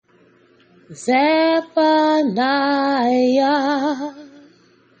Zephaniah,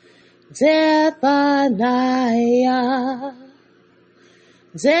 Zephaniah,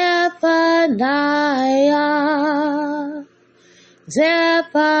 Zephaniah,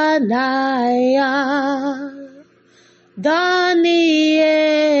 Zephaniah, Daniel,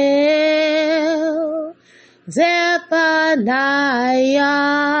 Zephaniah,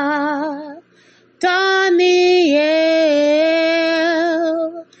 Daniel,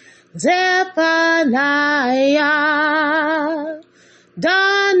 Zephaniah,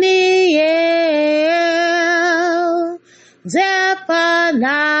 Daniel, Zephaniah,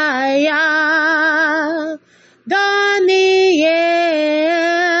 Daniel.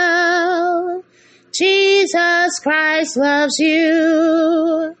 Jesus Christ loves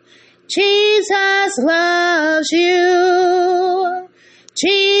you. Jesus loves you.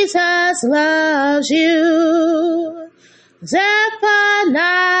 Jesus loves you. Zephaniah,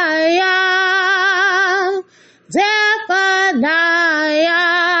 Zephaniah,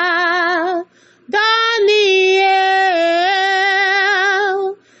 Daniel,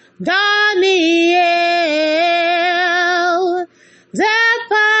 Daniel, Zephaniah,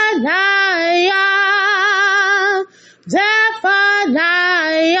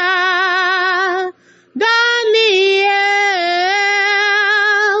 Zephaniah, Daniel,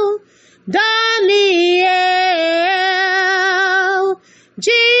 Daniel.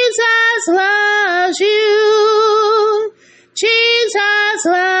 Jesus loves you. Jesus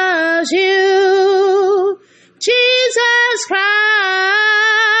loves you. Jesus Christ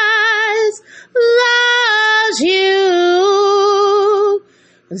loves you.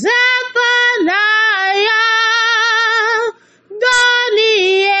 Zephaniah,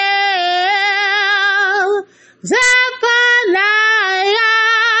 Daniel, Zephaniah,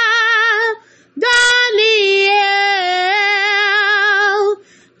 Daniel.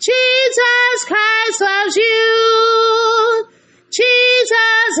 Jesus Christ loves you.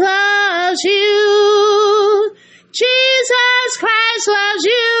 Jesus loves you. Jesus Christ loves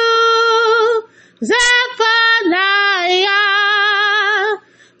you. Zephaniah,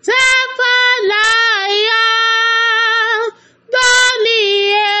 Zephaniah,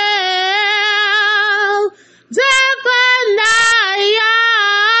 Daniel, Zephaniah.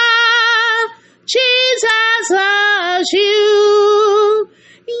 Jesus loves you.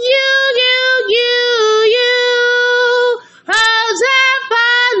 You. Oh,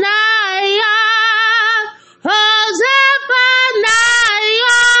 Zephaniah. Oh, Zephaniah.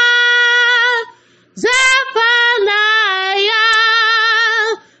 Zephaniah.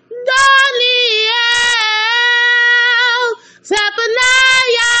 Daniel.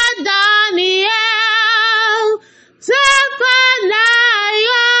 Zephaniah. Daniel.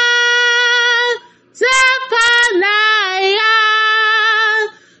 Zephaniah. Zephaniah.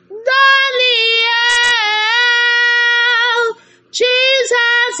 Daniel.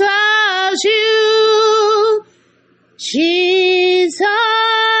 Jesus loves you. Jesus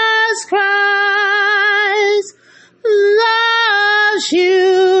Christ loves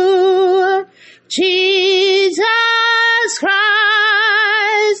you. Jesus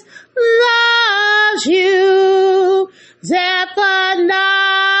Christ loves you. Zephaniah,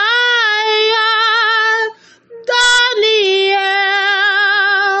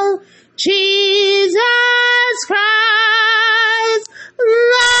 Daniel. Jesus Christ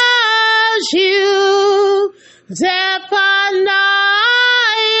loves you. Zephaniah,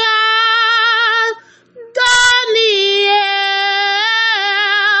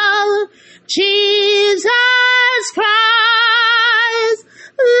 Daniel. Jesus Christ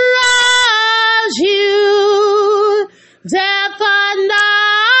loves you. Zephaniah,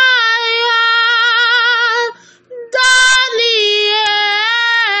 Daniel.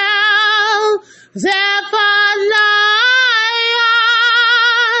 Zephaniah,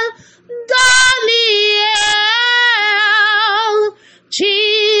 Daniel.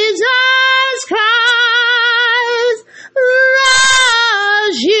 Jesus Christ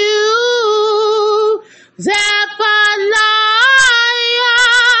loves you. Zephaniah,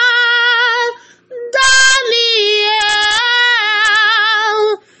 Daniel.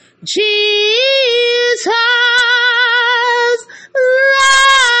 Jesus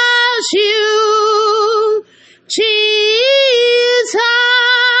loves you. Jesus